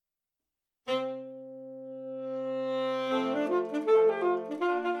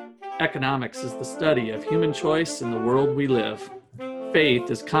Economics is the study of human choice in the world we live.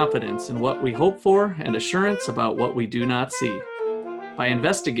 Faith is confidence in what we hope for and assurance about what we do not see. By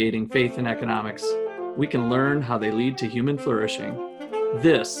investigating faith in economics, we can learn how they lead to human flourishing.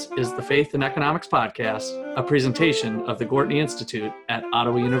 This is the Faith in Economics Podcast, a presentation of the Gortney Institute at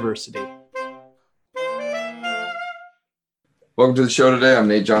Ottawa University. Welcome to the show today. I'm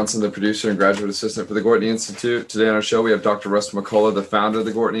Nate Johnson, the producer and graduate assistant for the Gortney Institute. Today on our show, we have Dr. Russ McCullough, the founder of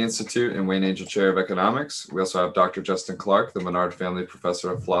the Gortney Institute and Wayne Angell Chair of Economics. We also have Dr. Justin Clark, the Menard Family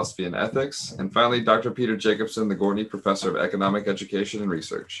Professor of Philosophy and Ethics. And finally, Dr. Peter Jacobson, the Gortney Professor of Economic Education and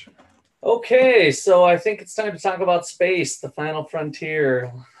Research. Okay, so I think it's time to talk about space, the final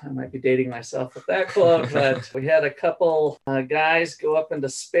frontier. I might be dating myself with that quote, but we had a couple guys go up into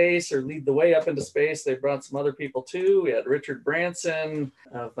space or lead the way up into space. They brought some other people too. We had Richard Branson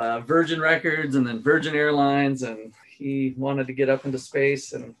of Virgin Records and then Virgin Airlines, and he wanted to get up into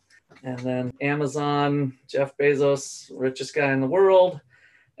space. And then Amazon, Jeff Bezos, richest guy in the world.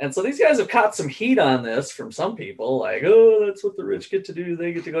 And so these guys have caught some heat on this from some people, like, oh, that's what the rich get to do.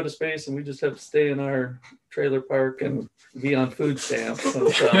 They get to go to space and we just have to stay in our trailer park and be on food stamps.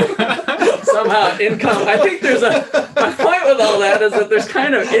 And so somehow income, I think my point with all that is that there's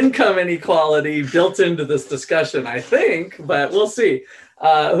kind of income inequality built into this discussion, I think, but we'll see.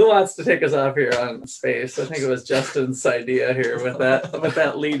 Who wants to take us off here on space? I think it was Justin's idea here with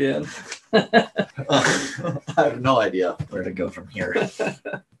that lead in. I have no idea where to go from here.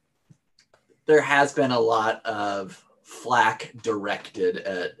 There has been a lot of flack directed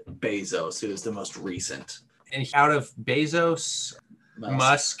at Bezos, who is the most recent. And out of Bezos,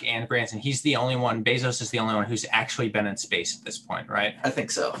 Musk, and Branson, he's the only one. Bezos is the only one who's actually been in space at this point, right? I think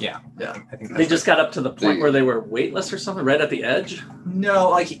so. Yeah. I think they just got up to the point where they were weightless or something, right at the edge.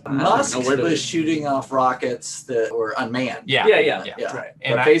 No, like Musk was shooting off rockets that were unmanned. Yeah. Right.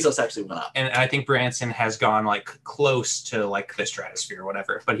 And Bezos actually went up. And I think Branson has gone like close to like the stratosphere or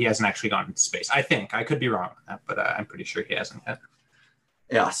whatever, but he hasn't actually gone into space. I think I could be wrong on that, but I'm pretty sure he hasn't yet.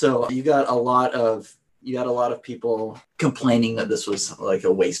 Yeah. So you got a lot of people complaining that this was like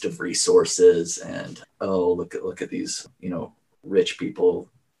a waste of resources and, oh, look at these, rich people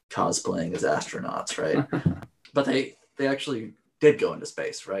cosplaying as astronauts, right? But they actually did go into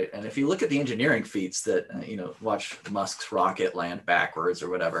space, right? And if you look at the engineering feats that, watch Musk's rocket land backwards or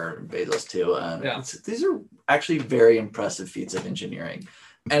whatever, Bezos too, these are actually very impressive feats of engineering.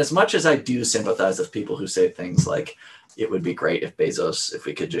 And as much as I do sympathize with people who say things like, it would be great if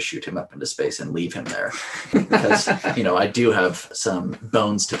we could just shoot him up into space and leave him there. Because, I do have some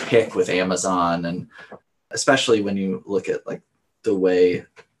bones to pick with Amazon, and especially when you look at like the way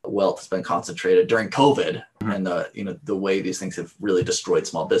wealth has been concentrated during COVID and the way these things have really destroyed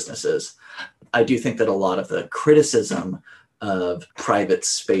small businesses. I do think that a lot of the criticism of private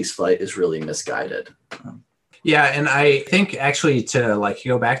space flight is really misguided. Yeah, and I think actually to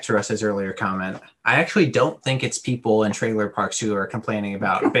go back to Russ's earlier comment, I actually don't think it's people in trailer parks who are complaining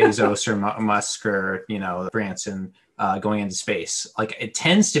about Bezos or Musk or, Branson going into space. Like it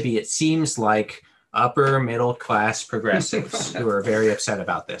seems like upper middle class progressives who are very upset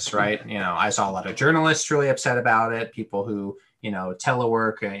about this, right? I saw a lot of journalists really upset about it, people who,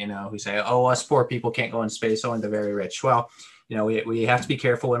 telework, who say, oh, us poor people can't go into space, only the very rich. Well, we have to be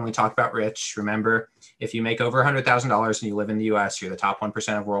careful when we talk about rich. Remember, if you make over $100,000 and you live in the U.S., you're the top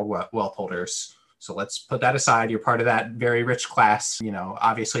 1% of world wealth holders. So let's put that aside. You're part of that very rich class.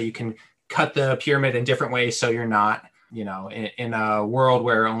 Obviously you can cut the pyramid in different ways. So you're not, in a world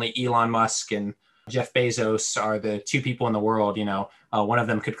where only Elon Musk and Jeff Bezos are the two people in the world, one of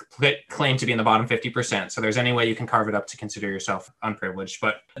them could claim to be in the bottom 50%. So there's any way you can carve it up to consider yourself unprivileged.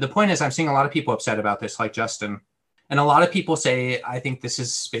 But the point is, I'm seeing a lot of people upset about this, like Justin. And a lot of people say, I think this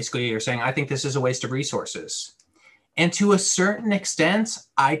is a waste of resources. And to a certain extent,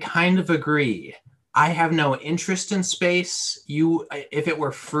 I kind of agree. I have no interest in space. If it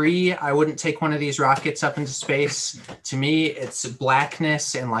were free, I wouldn't take one of these rockets up into space. To me, it's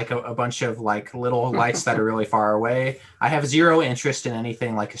blackness and like a bunch of like little lights that are really far away. I have zero interest in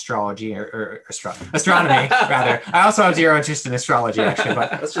anything like astrology or astronomy, rather. I also have zero interest in astrology, actually.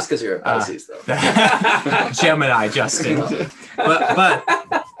 But that's just because you're a Pisces, though. Gemini, Justin.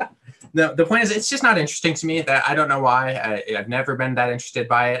 But the point is, it's just not interesting to me. That I don't know why. I've never been that interested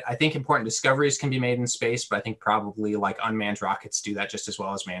by it. I think important discoveries can be made in space, but I think probably like unmanned rockets do that just as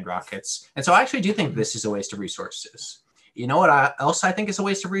well as manned rockets. And so I actually do think this is a waste of resources. You know what else I think is a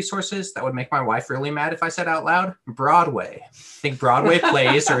waste of resources that would make my wife really mad if I said out loud? Broadway. I think Broadway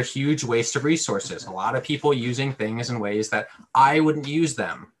plays are a huge waste of resources. A lot of people using things in ways that I wouldn't use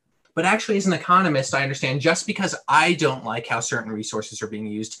them. But actually, as an economist, I understand just because I don't like how certain resources are being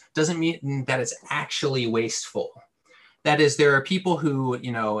used doesn't mean that it's actually wasteful. That is, there are people who,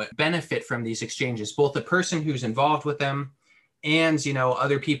 benefit from these exchanges, both the person who's involved with them and,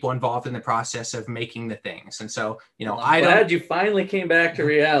 other people involved in the process of making the things. And so, I'm glad you finally came back to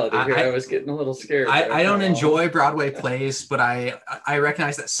reality here. I was getting a little scared. I don't enjoy Broadway plays, but I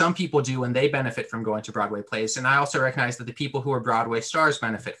recognize that some people do and they benefit from going to Broadway plays. And I also recognize that the people who are Broadway stars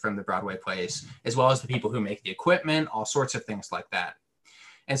benefit from the Broadway plays, as well as the people who make the equipment, all sorts of things like that.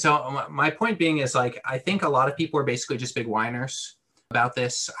 And so my point being is, like, I think a lot of people are basically just big whiners about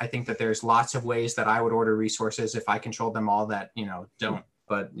this. I think that there's lots of ways that I would order resources if I controlled them all that, don't.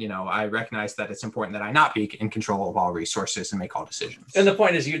 But, I recognize that it's important that I not be in control of all resources and make all decisions. And the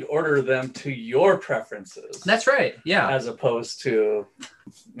point is you'd order them to your preferences. That's right. Yeah. As opposed to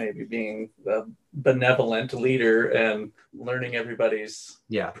maybe being the benevolent leader and learning everybody's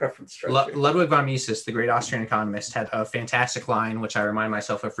preference structure. Ludwig von Mises, the great Austrian economist, had a fantastic line, which I remind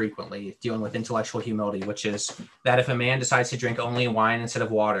myself of frequently, dealing with intellectual humility, which is that if a man decides to drink only wine instead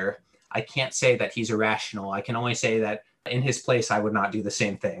of water, I can't say that he's irrational. I can only say that in his place, I would not do the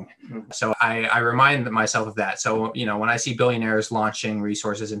same thing. Mm-hmm. So I remind myself of that. So, when I see billionaires launching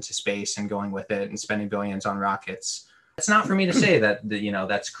resources into space and going with it and spending billions on rockets, it's not for me to say that,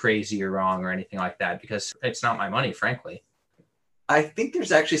 that's crazy or wrong or anything like that, because it's not my money, frankly. I think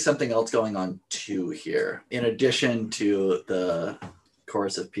there's actually something else going on too here. In addition to the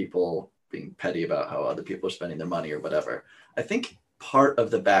chorus of people being petty about how other people are spending their money or whatever, I think part of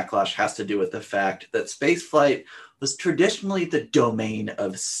the backlash has to do with the fact that spaceflight was traditionally the domain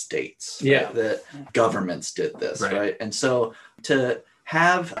of states. Yeah. Right? That governments did this, right? And so to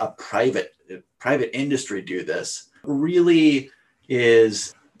have a private industry do this really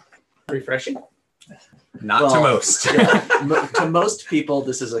is refreshing. Not to most. To most people,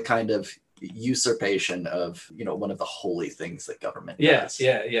 this is a kind of usurpation of, one of the holy things that government does.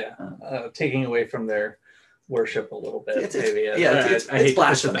 Taking away from their worship a little bit. It's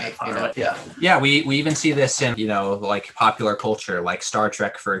blasphemy. We even see this in, like popular culture, like Star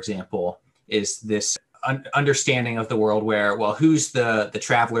Trek, for example, is this understanding of the world where, well, who's the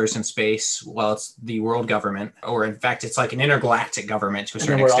travelers in space? Well, it's the world government, or in fact, it's like an intergalactic government to a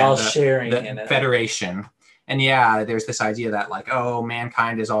certain extent. We're all sharing in the it. Federation. And there's this idea that, like, oh,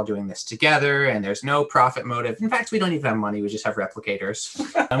 mankind is all doing this together and there's no profit motive. In fact, we don't even have money. We just have replicators.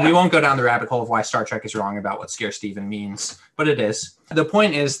 And we won't go down the rabbit hole of why Star Trek is wrong about what scarcity even means, but it is. The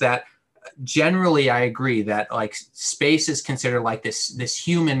point is that generally I agree that, like, space is considered like this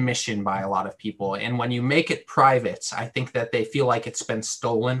human mission by a lot of people. And when you make it private, I think that they feel like it's been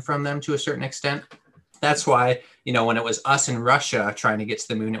stolen from them to a certain extent. That's why, when it was us and Russia trying to get to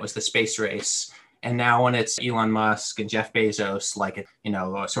the moon, it was the space race. And now when it's Elon Musk and Jeff Bezos, like,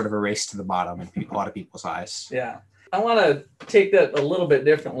 sort of a race to the bottom in a lot of people's eyes. Yeah. I want to take that a little bit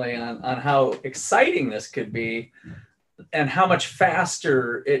differently on how exciting this could be and how much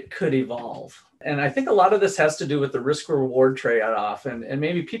faster it could evolve. And I think a lot of this has to do with the risk reward trade-off. And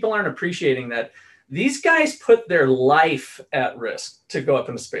maybe people aren't appreciating that these guys put their life at risk to go up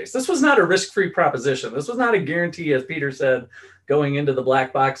into space. This was not a risk-free proposition. This was not a guarantee, as Peter said, going into the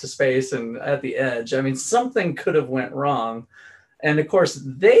black box of space and at the edge. I mean, something could have went wrong. And of course,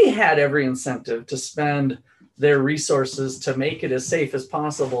 they had every incentive to spend their resources to make it as safe as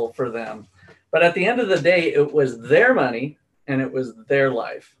possible for them. But at the end of the day, it was their money and it was their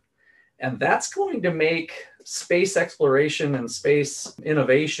life. And that's going to make space exploration and space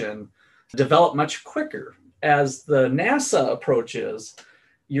innovation develop much quicker. As the NASA approach is,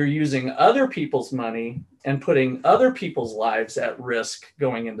 you're using other people's money and putting other people's lives at risk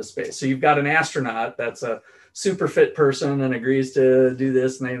going into space. So you've got an astronaut that's a super fit person and agrees to do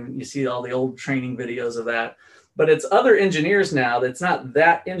this. And you see all the old training videos of that. But it's other engineers now. That's not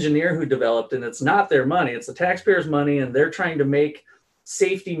that engineer who developed, and it's not their money. It's the taxpayers' money, and they're trying to make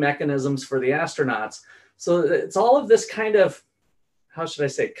safety mechanisms for the astronauts. So it's all of this kind of, how should I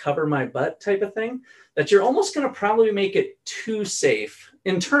say, cover my butt type of thing, that you're almost going to probably make it too safe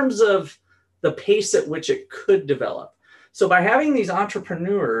in terms of the pace at which it could develop. So by having these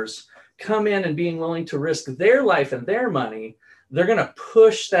entrepreneurs come in and being willing to risk their life and their money, they're going to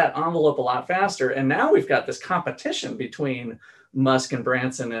push that envelope a lot faster. And now we've got this competition between Musk and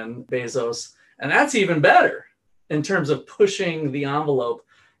Branson and Bezos, and that's even better in terms of pushing the envelope.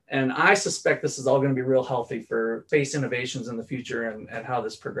 And I suspect this is all going to be real healthy for space innovations in the future and how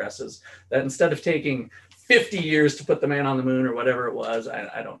this progresses. That instead of taking 50 years to put the man on the moon or whatever it was,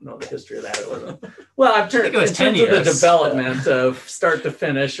 I don't know the history of that. It wasn't. Well, I've turned in terms of the development of start to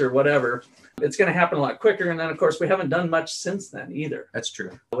finish or whatever. it's going to happen a lot quicker. And then, of course, we haven't done much since then either That's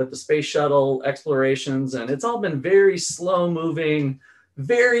true. with the space shuttle explorations. And it's all been very slow moving,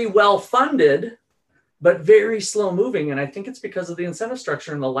 very well funded, but very slow moving. And I think it's because of the incentive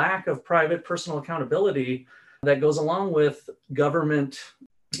structure and the lack of private personal accountability that goes along with government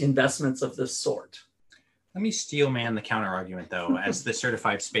investments of this sort. Let me steel man the counter argument, though, as the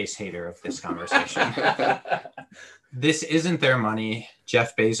certified space hater of this conversation. This isn't their money.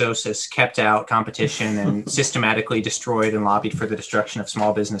 Jeff Bezos has kept out competition and systematically destroyed and lobbied for the destruction of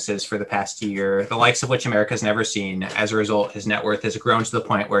small businesses for the past year, the likes of which America's never seen. As a result, his net worth has grown to the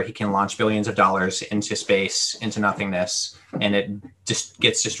point where he can launch billions of dollars into space, into nothingness, and it just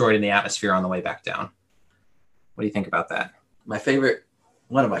gets destroyed in the atmosphere on the way back down. What do you think about that?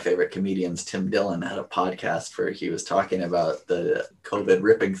 One of my favorite comedians, Tim Dillon, had a podcast where he was talking about the COVID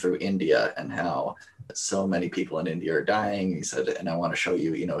ripping through India and how so many people in India are dying. He said, and I want to show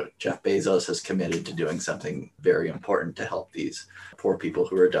you, Jeff Bezos has committed to doing something very important to help these poor people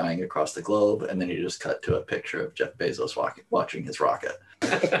who are dying across the globe. And then you just cut to a picture of Jeff Bezos watching his rocket.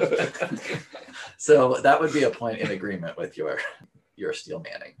 So that would be a point in agreement with your steel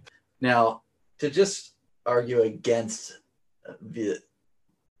manning. Now, to just argue against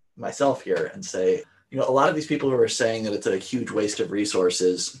myself here and say, a lot of these people who are saying that it's a huge waste of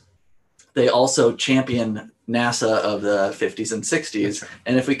resources, they also champion NASA of the 50s and 60s.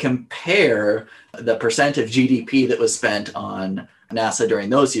 And if we compare the percent of GDP that was spent on NASA during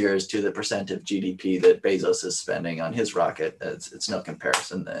those years to the percent of GDP that Bezos is spending on his rocket, it's no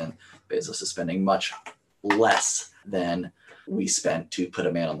comparison. And Bezos is spending much less than we spent to put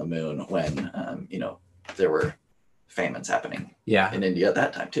a man on the moon when, there were famines happening in India at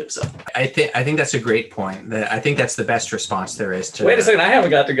that time too. So I think that's a great point. I think that's the best response there is to. Wait a second, I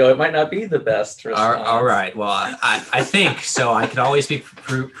haven't got to go. It might not be the best response. All right. Well, I think so. I could always be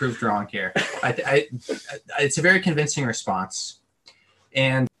proved wrong here. It's a very convincing response,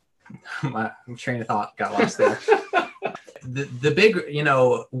 and my train of thought got lost there. The big,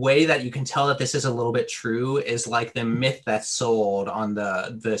 way that you can tell that this is a little bit true is like the myth that's sold on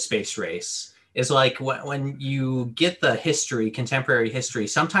the space race. Is like when you get the contemporary history,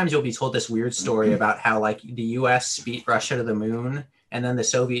 sometimes you'll be told this weird story about how like the US beat Russia to the moon and then the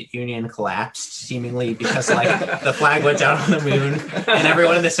Soviet Union collapsed seemingly because like the flag went down on the moon and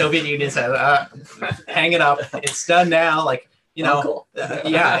everyone in the Soviet Union said, hang it up. It's done now. Like,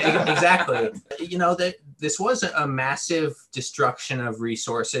 yeah, exactly. This was a massive destruction of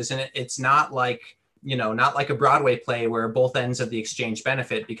resources, and it's not like, not like a Broadway play where both ends of the exchange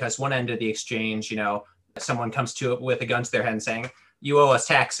benefit, because one end of the exchange, someone comes to it with a gun to their head and saying, you owe us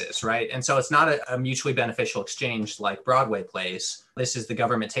taxes, right? And so it's not a mutually beneficial exchange like Broadway plays. This is the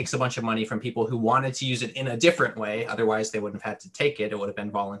government takes a bunch of money from people who wanted to use it in a different way. Otherwise, they wouldn't have had to take it. It would have been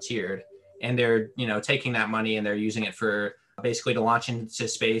volunteered. And they're, taking that money and they're using it for basically to launch into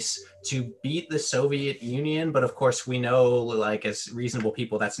space to beat the Soviet Union. But of course, we know, like, as reasonable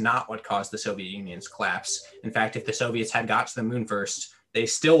people, that's not what caused the Soviet Union's collapse. In fact, if the Soviets had got to the moon first, they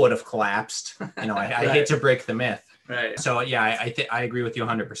still would have collapsed. I hate to break the myth. Right. So yeah, I agree with you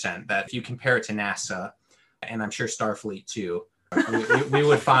 100% that if you compare it to NASA, and I'm sure Starfleet too, we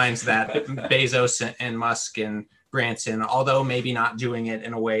would find that Bezos and Musk and Branson, although maybe not doing it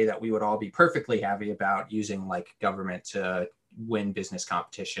in a way that we would all be perfectly happy about, using like government to win business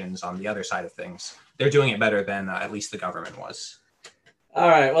competitions on the other side of things, they're doing it better than at least the government was. All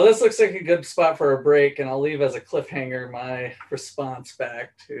right. Well, this looks like a good spot for a break, and I'll leave as a cliffhanger my response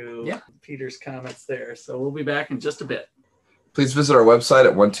back to Peter's comments there. So we'll be back in just a bit. Please visit our website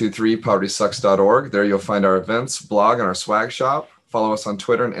at 123povertysucks.org. There you'll find our events, blog, and our swag shop. Follow us on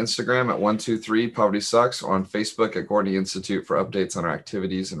Twitter and Instagram at 123povertysucks, or on Facebook at Gortney Institute for updates on our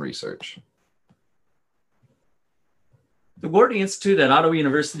activities and research. The Gortney Institute at Ottawa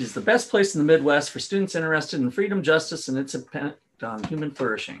University is the best place in the Midwest for students interested in freedom, justice, and its impact on human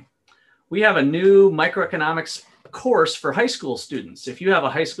flourishing. We have a new microeconomics course for high school students. If you have a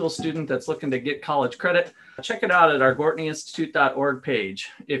high school student that's looking to get college credit, check it out at our GortneyInstitute.org page.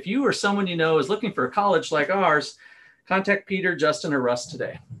 If you or someone you know is looking for a college like ours, contact Peter, Justin, or Russ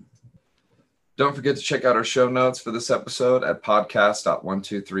today. Don't forget to check out our show notes for this episode at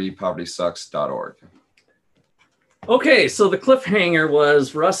podcast.123povertysucks.org. Okay, so the cliffhanger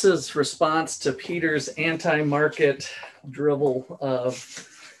was Russ's response to Peter's anti-market dribble of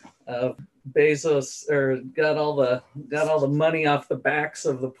Bezos, or got all the money off the backs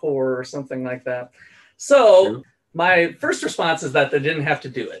of the poor or something like that. So my first response is that they didn't have to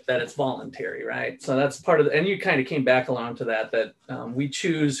do it, that it's voluntary, right? So that's part of and you kind of came back along to that we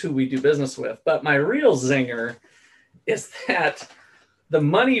choose who we do business with. But my real zinger is that the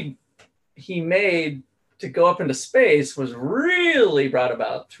money he made to go up into space was really brought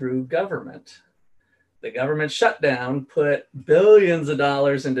about through government. The government shutdown put billions of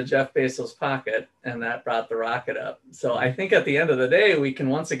dollars into Jeff Bezos' pocket, and that brought the rocket up. So I think at the end of the day, we can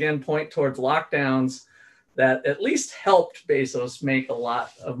once again point towards lockdowns that at least helped Bezos make a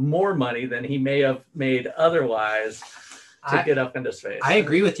lot of more money than he may have made otherwise to get up into space. I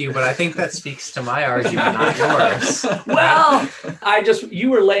agree with you, but I think that speaks to my argument, not yours. Well, you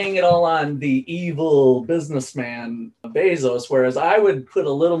were laying it all on the evil businessman Bezos, whereas I would put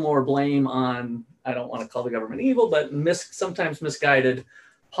a little more blame on, I don't want to call the government evil, but sometimes misguided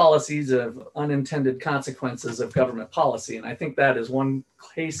policies of unintended consequences of government policy. And I think that is one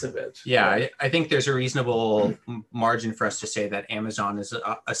case of it. Yeah, I think there's a reasonable margin for us to say that Amazon is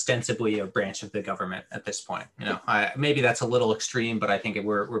ostensibly a branch of the government at this point. You know, maybe that's a little extreme, but I think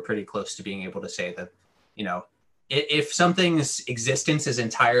we're pretty close to being able to say that, you know, if something's existence is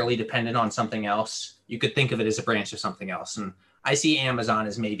entirely dependent on something else, you could think of it as a branch of something else. And I see Amazon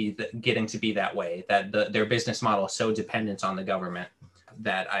as maybe getting to be that way, that their business model is so dependent on the government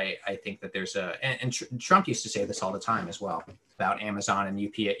that I think that there's and Trump used to say this all the time as well about Amazon and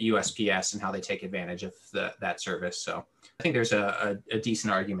USPS and how they take advantage of that service. So I think there's a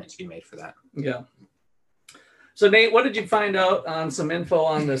decent argument to be made for that. Yeah. So Nate, what did you find out on some info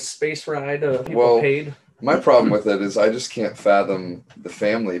on this space ride people paid? My problem with it is I just can't fathom the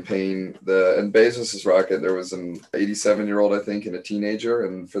family paying in Bezos's rocket. There was an 87-year-old, I think, and a teenager.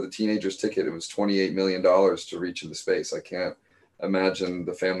 And for the teenager's ticket, it was $28 million to reach into space. I can't imagine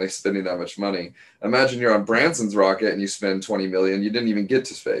the family spending that much money. Imagine you're on Branson's rocket and you spend 20 million. You didn't even get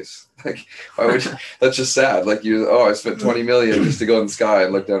to space. Like, why would you, that's just sad. Like I spent 20 million just to go in the sky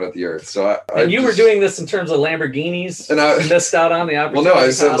and look down at the earth. So you were doing this in terms of Lamborghinis, and I missed out on the opportunity. Well, no, I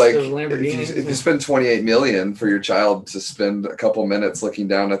said like if you spend 28 million for your child to spend a couple minutes looking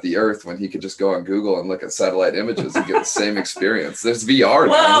down at the earth when he could just go on Google and look at satellite images and get the same experience. There's VR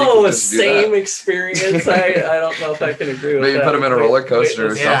now. Whoa, same experience. I don't know if I can agree with that. Maybe put him in a roller coaster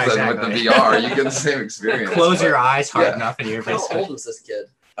or something exactly. with the VR. You get the same experience. Close your eyes hard enough and you're How basically... old was this kid?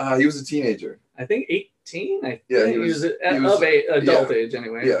 He was a teenager. I think 18. He was of adult age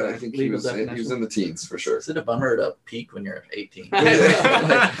anyway. Yeah, I think he was in the teens for sure. Is it a bummer to peak when you're 18?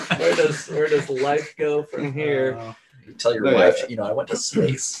 Where does life go from here? You tell your wife, I went to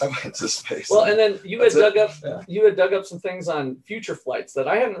space. I went to space. Well, and then you had dug up some things on future flights that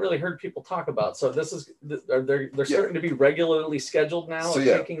I hadn't really heard people talk about. So they're starting to be regularly scheduled now. So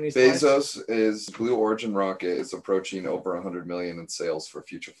taking these Bezos' Blue Origin rocket is approaching over 100 million in sales for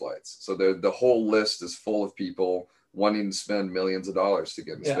future flights. So the whole list is full of people wanting to spend millions of dollars to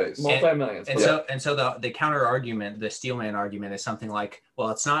get in space. Multi-millions. And so the counter argument, the Steelman argument, is something like,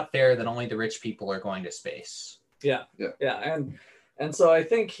 well, it's not fair that only the rich people are going to space. Yeah. And so I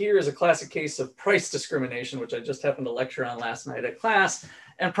think here is a classic case of price discrimination, which I just happened to lecture on last night at class.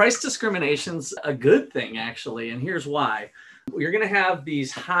 And price discrimination's a good thing, actually. And here's why. You're going to have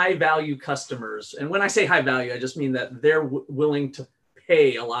these high value customers. And when I say high value, I just mean that they're willing to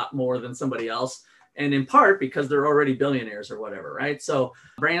pay a lot more than somebody else. And in part because they're already billionaires or whatever, right? So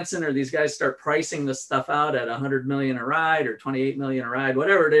Branson or these guys start pricing this stuff out at 100 million a ride or 28 million a ride,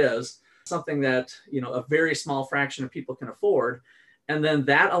 whatever it is. Something that, a very small fraction of people can afford. And then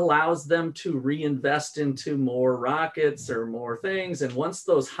that allows them to reinvest into more rockets or more things. And once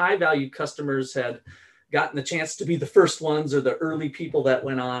those high value customers had gotten the chance to be the first ones or the early people that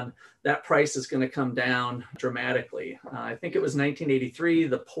went on, that price is going to come down dramatically. I think it was 1983,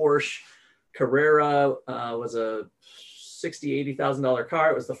 the Porsche Carrera was a $60,000-$80,000 car.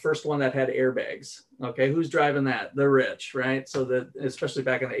 It was the first one that had airbags. Okay, who's driving that? The rich, right? So that, especially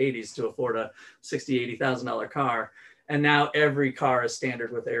back in the 80s, to afford a $60,000-$80,000 car. And now every car is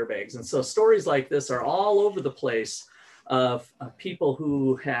standard with airbags. And so stories like this are all over the place of people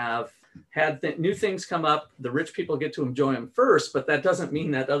who have had new things come up. The rich people get to enjoy them first, but that doesn't mean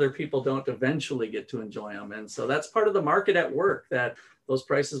that other people don't eventually get to enjoy them. And so that's part of the market at work, that those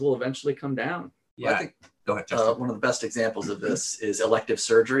prices will eventually come down. Yeah. Go ahead, Justin. One of the best examples of this is elective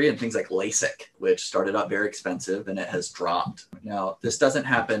surgery and things like LASIK, which started out very expensive and it has dropped. Now, this doesn't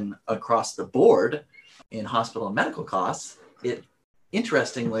happen across the board in hospital and medical costs. It,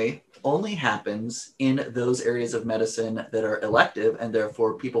 interestingly, only happens in those areas of medicine that are elective and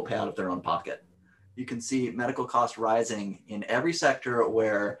therefore people pay out of their own pocket. You can see medical costs rising in every sector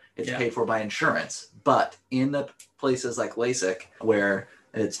where it's paid for by insurance, but in the places like LASIK where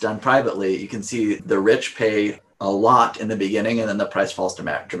it's done privately, you can see the rich pay a lot in the beginning and then the price falls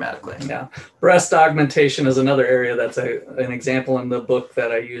dramatically. Yeah. Breast augmentation is another area that's an example in the book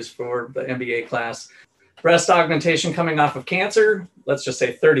that I use for the MBA class. Breast augmentation coming off of cancer, let's just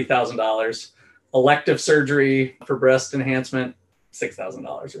say $30,000. Elective surgery for breast enhancement,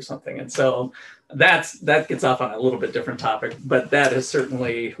 $6,000 or something. And so that gets off on a little bit different topic, but that has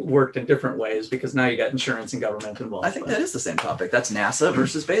certainly worked in different ways because now you got insurance and government involved. I think that is the same topic. That's NASA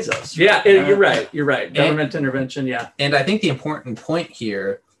versus Bezos. Yeah, you're right. You're right. Government intervention. Yeah. And I think the important point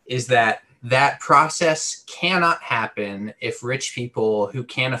here is that process cannot happen if rich people who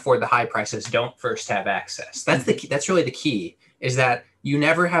can't afford the high prices don't first have access. That's really the key, is that you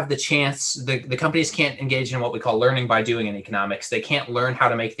never have the chance. The companies can't engage in what we call learning by doing in economics. They can't learn how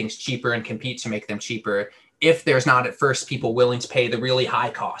to make things cheaper and compete to make them cheaper if there's not at first people willing to pay the really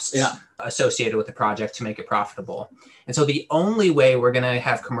high costs associated with the project to make it profitable. And so the only way we're going to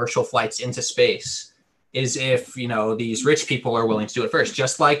have commercial flights into space is if, these rich people are willing to do it first,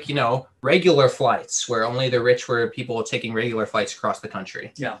 just like, regular flights where only the rich were people taking regular flights across the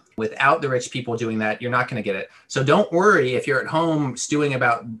country. Yeah. Without the rich people doing that, you're not going to get it. So don't worry if you're at home stewing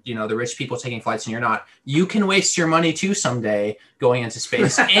about, the rich people taking flights and you're not. You can waste your money too someday going into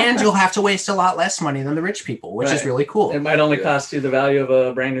space, and you'll have to waste a lot less money than the rich people, which is really cool. It might only cost you the value of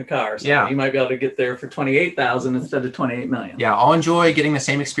a brand new car. So yeah. You might be able to get there for $28,000 instead of $28 million. Yeah, I'll enjoy getting the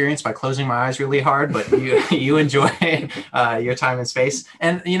same experience by closing my eyes really hard, but you enjoy your time in space.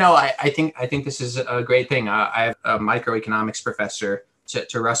 And I think this is a great thing. I have a microeconomics professor,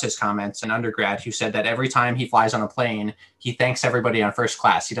 to Russ's comments, an undergrad, who said that every time he flies on a plane, he thanks everybody on first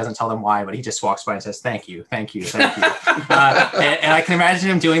class. He doesn't tell them why, but he just walks by and says, thank you, thank you, thank you. And I can imagine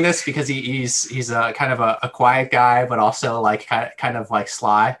him doing this because he's a kind of a quiet guy, but also like kind of like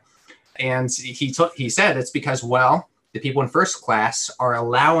sly. And he said it's because, the people in first class are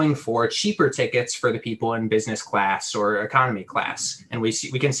allowing for cheaper tickets for the people in business class or economy class. And we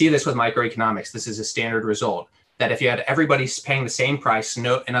can see this with microeconomics. This is a standard result, that if you had everybody paying the same price, in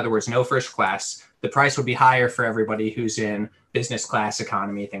other words, no first class, the price would be higher for everybody who's in business class,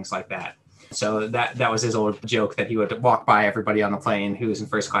 economy, things like that. So that was his old joke, that he would walk by everybody on the plane who was in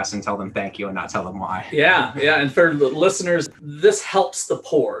first class and tell them thank you and not tell them why. Yeah. And for the listeners, this helps the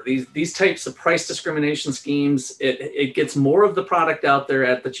poor. These types of price discrimination schemes, it gets more of the product out there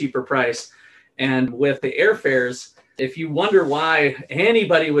at the cheaper price. And with the airfares, if you wonder why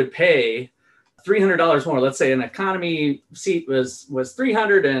anybody would pay $300 more, let's say an economy seat was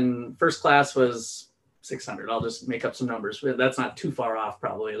 $300 and first class was $600. I'll just make up some numbers. That's not too far off,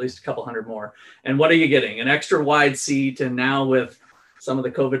 probably at least a couple hundred more. And what are you getting? An extra wide seat. And now with some of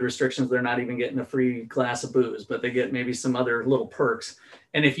the COVID restrictions, they're not even getting a free glass of booze, but they get maybe some other little perks.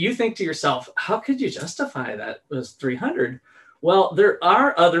 And if you think to yourself, how could you justify that was $300? Well, there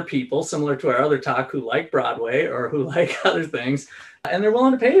are other people similar to our other talk who like Broadway or who like other things, and they're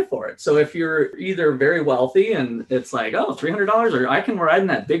willing to pay for it. So if you're either very wealthy and it's like, oh, $300, or I can ride in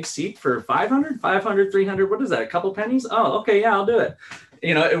that big seat for $500, $300, what is that, a couple pennies? Oh, okay, yeah, I'll do it.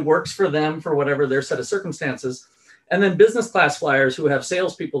 It works for them for whatever their set of circumstances. And then business class flyers who have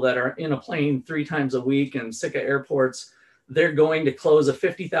salespeople that are in a plane 3 times a week and sick of airports, they're going to close a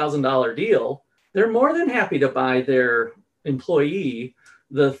 $50,000 deal. They're more than happy to buy their employee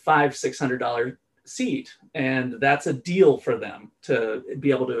the $500-600 seat, and that's a deal for them to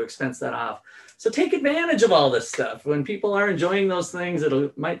be able to expense that off. So take advantage of all this stuff. When people are enjoying those things,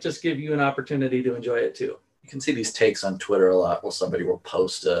 might just give you an opportunity to enjoy it too. You can see these takes on Twitter a lot where somebody will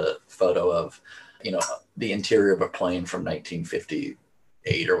post a photo of the interior of a plane from 1958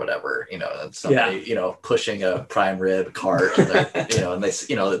 or whatever, somebody, pushing a prime rib cart, and and they,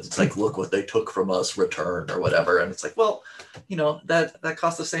 it's like, look what they took from us, return or whatever. And it's like, well, that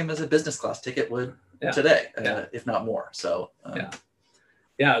costs the same as a business class ticket would today, if not more. So,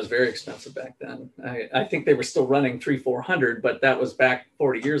 Yeah, it was very expensive back then. I think they were still running $300-400, but that was back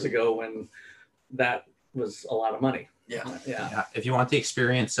 40 years ago when that was a lot of money. Yeah. If you want the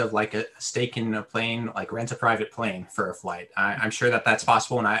experience of like a steak in a plane, like rent a private plane for a flight. I'm sure that's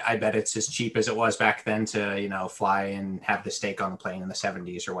possible. And I bet it's as cheap as it was back then to, fly and have the steak on the plane in the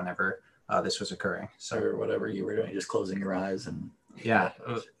 70s or whenever this was occurring. So, or whatever you were doing, just closing your eyes and. Yeah.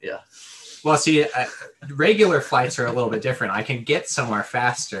 Yeah. Well, see, regular flights are a little bit different. I can get somewhere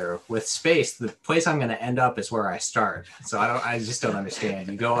faster. With space, the place I'm going to end up is where I start. So I just don't understand.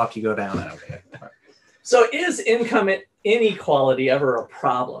 You go up, you go down. Okay. So is income inequality ever a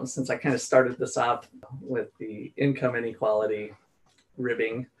problem? Since I kind of started this off with the income inequality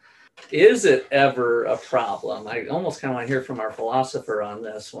ribbing, is it ever a problem? I almost kind of want to hear from our philosopher on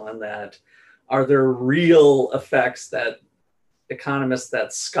this one, that are there real effects that economists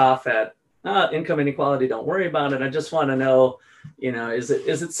that scoff at income inequality, don't worry about it? I just want to know, is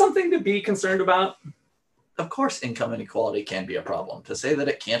it something to be concerned about? of course, income inequality can be a problem. To say that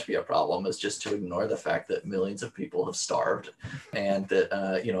it can't be a problem is just to ignore the fact that millions of people have starved, and that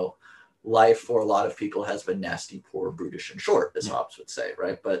life for a lot of people has been nasty, poor, brutish, and short, as Hobbes would say,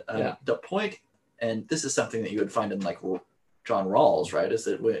 right? But the point, and this is something that you would find in like John Rawls, right, is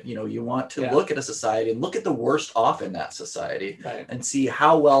that you want to look at a society and look at the worst off in that society, Right. and see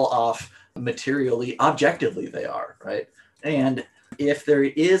how well off materially, objectively they are, right? And if there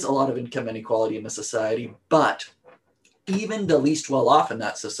is a lot of income inequality in the society, but even the least well off in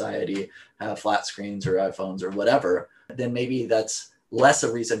that society have flat screens or iPhones or whatever, then maybe that's less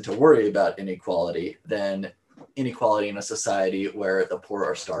a reason to worry about inequality than inequality in a society where the poor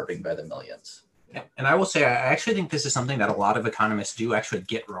are starving by the millions. And I will say, I actually think this is something that a lot of economists do actually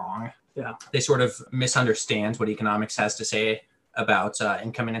get wrong. Yeah. They sort of misunderstand what economics has to say about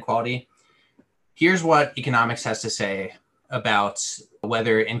income inequality. Here's what economics has to say about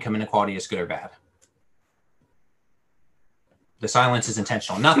whether income inequality is good or bad. The silence is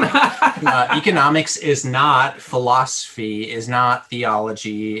intentional. Nothing. Economics is not philosophy, is not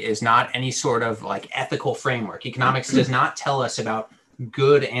theology, is not any sort of like ethical framework. Economics does not tell us about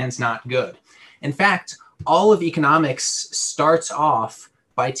good and not good. In fact, all of economics starts off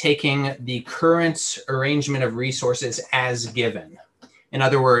by taking the current arrangement of resources as given. In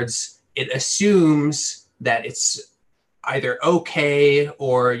other words, it assumes that it's either okay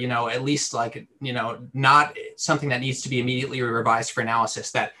or, at least like, not something that needs to be immediately revised for analysis,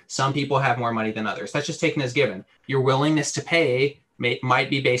 that some people have more money than others. That's just taken as given. Your willingness to pay might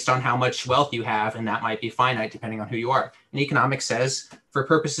be based on how much wealth you have, and that might be finite depending on who you are. And economics says, for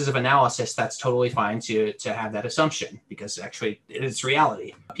purposes of analysis, that's totally fine to have that assumption, because actually it's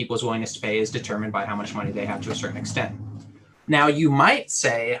reality. People's willingness to pay is determined by how much money they have to a certain extent. Now, you might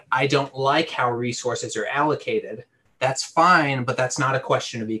say, I don't like how resources are allocated. That's fine, but that's not a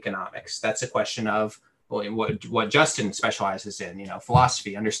question of economics. That's a question of what Justin specializes in,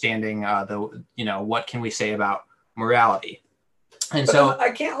 philosophy, understanding what can we say about morality. And but so I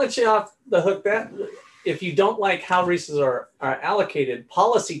can't let you off the hook. That if you don't like how resources are allocated,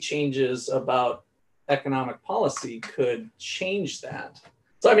 policy changes about economic policy could change that.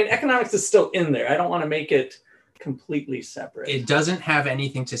 So, economics is still in there. I don't want to make it completely separate. It doesn't have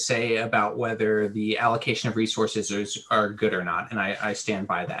anything to say about whether the allocation of resources are good or not, and I stand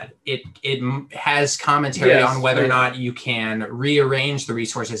by that. It has commentary on whether or not you can rearrange the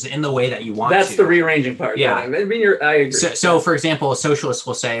resources in the way that you want That's to. the rearranging part. Yeah. I agree. So, for example, socialists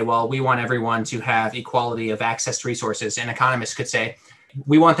will say, well, we want everyone to have equality of access to resources, and economists could say,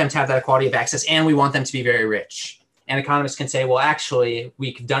 we want them to have that equality of access, and we want them to be very rich. And economists can say, well, actually,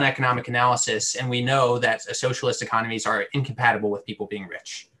 we've done economic analysis and we know that socialist economies are incompatible with people being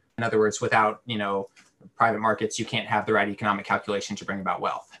rich. In other words, without, private markets, you can't have the right economic calculation to bring about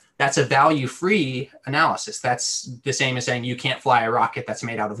wealth. That's a value-free analysis. That's the same as saying you can't fly a rocket that's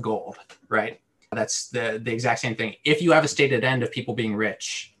made out of gold, right? That's the exact same thing. If you have a stated end of people being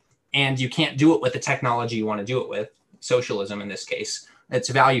rich and you can't do it with the technology you want to do it with, socialism in this case, it's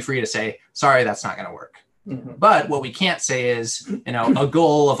value-free to say, sorry, that's not going to work. Mm-hmm. But what we can't say is, a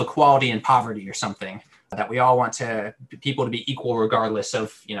goal of equality and poverty or something, that we all want people to be equal regardless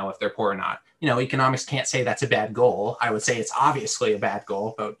of, if they're poor or not. Economics can't say that's a bad goal. I would say it's obviously a bad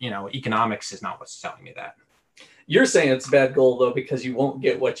goal, but, economics is not what's telling me that. You're saying it's a bad goal, though, because you won't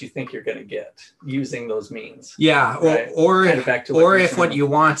get what you think you're going to get using those means. Yeah. Right? Or if what you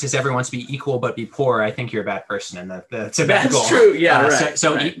want is everyone to be equal but be poor, I think you're a bad person, and that's a bad goal. That's true. Yeah. Right.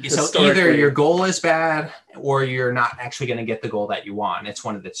 So right. Either your goal is bad or you're not actually going to get the goal that you want. It's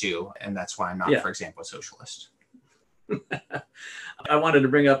one of the two. And that's why I'm not, for example, a socialist. I wanted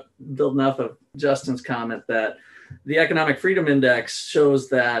to build enough of Justin's comment that the Economic Freedom Index shows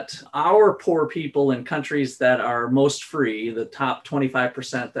that our poor people in countries that are most free, the top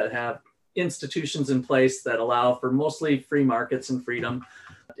 25% that have institutions in place that allow for mostly free markets and freedom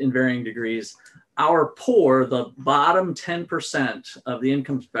in varying degrees, our poor, the bottom 10% of the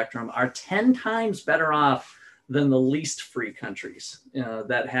income spectrum, are 10 times better off than the least free countries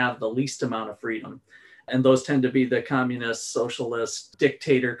that have the least amount of freedom. And those tend to be the communist, socialist,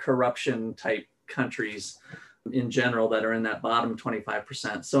 dictator, corruption type countries in general that are in that bottom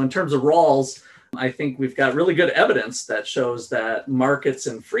 25%. So in terms of Rawls, I think we've got really good evidence that shows that markets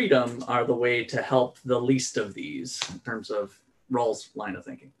and freedom are the way to help the least of these in terms of Rawls' line of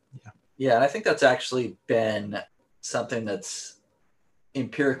thinking. Yeah, and I think that's actually been something that's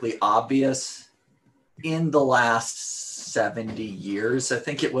empirically obvious in the last 70 years. I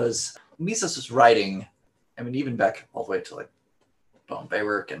think it was Mises was writing, even back all the way to like Von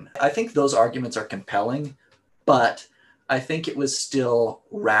Baywerk, and I think those arguments are compelling, but I think it was still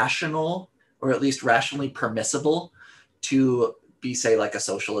rational or at least rationally permissible to be, say, like a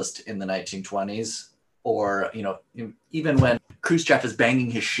socialist in the 1920s, or, you know, even when Khrushchev is banging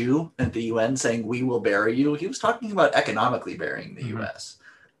his shoe at the UN saying, "We will bury you," he was talking about economically burying the US.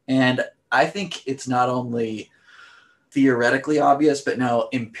 And I think it's not only theoretically obvious, but now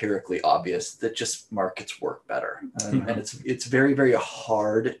empirically obvious that just markets work better. And it's very, very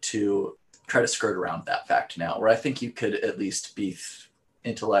hard to try to skirt around that fact now, where I think you could at least be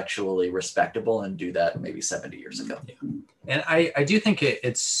intellectually respectable and do that maybe 70 years ago. Yeah. And I do think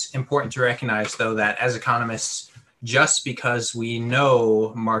it's important to recognize, though, that as economists, just because we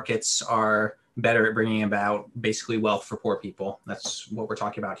know markets are better at bringing about basically wealth for poor people, that's what we're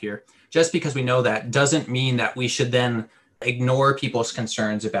talking about here, just because we know that doesn't mean that we should then ignore people's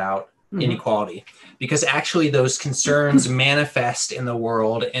concerns about inequality, because actually those concerns manifest in the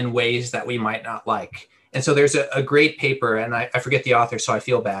world in ways that we might not like. And so there's a great paper, and I forget the author, so I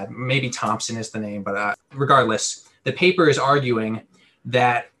feel bad. Maybe Thompson is the name, but regardless, the paper is arguing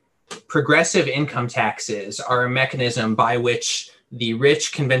that progressive income taxes are a mechanism by which the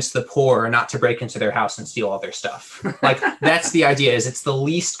rich convince the poor not to break into their house and steal all their stuff. Like, that's the idea, is it's the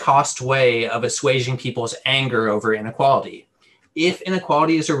least cost way of assuaging people's anger over inequality. If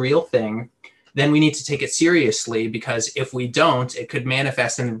inequality is a real thing, then we need to take it seriously, because if we don't, it could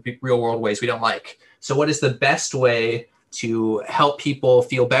manifest in real world ways we don't like. So what is the best way to help people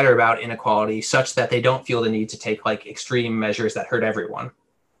feel better about inequality such that they don't feel the need to take like extreme measures that hurt everyone?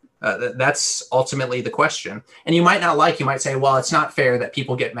 That's ultimately the question. And you might might say, well, it's not fair that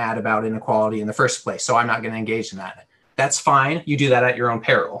people get mad about inequality in the first place, so I'm not going to engage in that. That's fine. You do that at your own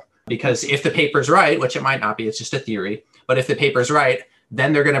peril, because if the paper's right, which it might not be, it's just a theory, but if the paper's right,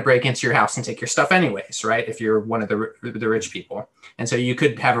 then they're going to break into your house and take your stuff anyways, right? If you're one of the rich people. And so you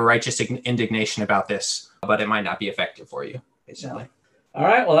could have a righteous indignation about this, but it might not be effective for you, basically. Yeah. All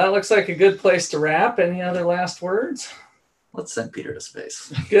right. Well, that looks like a good place to wrap. Any other last words? Let's send Peter to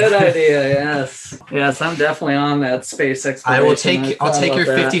space. Good idea. Yes. Yes, I'm definitely on that space exploration. I'll take your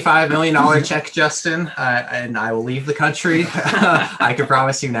 $55 million check, Justin, and I will leave the country. I can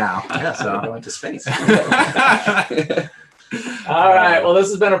promise you now. Yeah, so we're going to space. All right. Well, this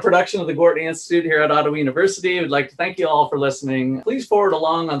has been a production of the Gortney Institute here at Ottawa University. We'd like to thank you all for listening. Please forward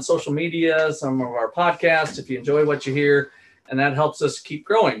along on social media some of our podcasts if you enjoy what you hear, and that helps us keep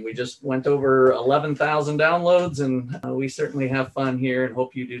growing. We just went over 11,000 downloads, and we certainly have fun here and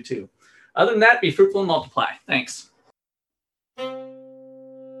hope you do too. Other than that, be fruitful and multiply. Thanks.